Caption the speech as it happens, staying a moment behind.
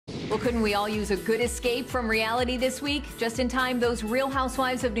Well, couldn't we all use a good escape from reality this week? Just in time, those Real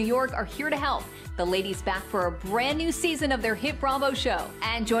Housewives of New York are here to help. The ladies back for a brand new season of their hit Bravo show.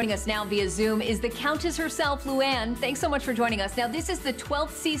 And joining us now via Zoom is the Countess herself, Luann. Thanks so much for joining us. Now, this is the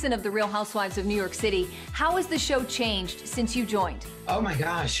 12th season of the Real Housewives of New York City. How has the show changed since you joined? Oh my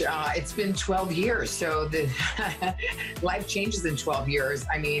gosh, it's been 12 years. So the life changes in 12 years.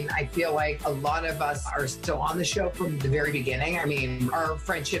 I mean, I feel like a lot of us are still on the show from the very beginning. I mean, our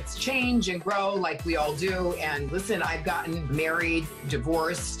friendships change and grow like we all do. And listen, I've gotten married,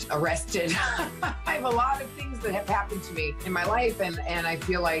 divorced, arrested. I have a lot of things that have happened to me in my life. And I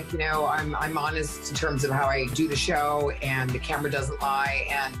feel like, you know, I'm honest in terms of how I do the show, and the camera doesn't lie.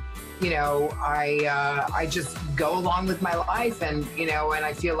 And you know, I just go along with my life, and you know, and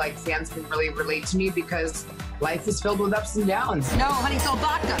I feel like fans can really relate to me because life is filled with ups and downs. No, honey, so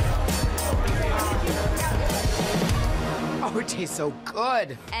vodka. Oh, it tastes so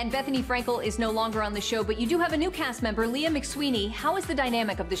good. And Bethenny Frankel is no longer on the show, but you do have a new cast member, Leah McSweeney. How has the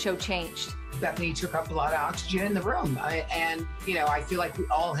dynamic of the show changed? Bethenny took up a lot of oxygen in the room. And, you know, I feel like we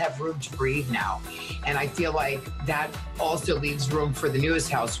all have room to breathe now. And I feel like that also leaves room for the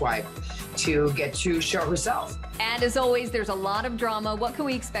newest housewife to get to show herself. And as always, there's a lot of drama. What can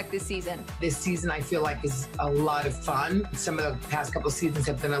we expect this season? This season, I feel like, is a lot of fun. Some of the past couple of seasons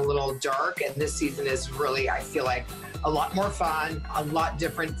have been a little dark, and this season is really, I feel like, a lot more fun, a lot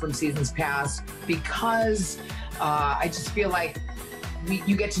different from seasons past, because I just feel like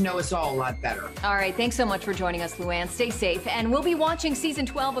you get to know us all a lot better. All right, thanks so much for joining us, Luann. Stay safe, and we'll be watching season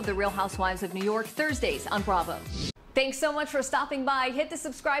 12 of The Real Housewives of New York Thursdays on Bravo. Thanks so much for stopping by. Hit the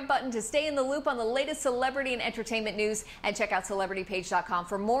subscribe button to stay in the loop on the latest celebrity and entertainment news, and check out celebritypage.com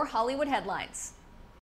for more Hollywood headlines.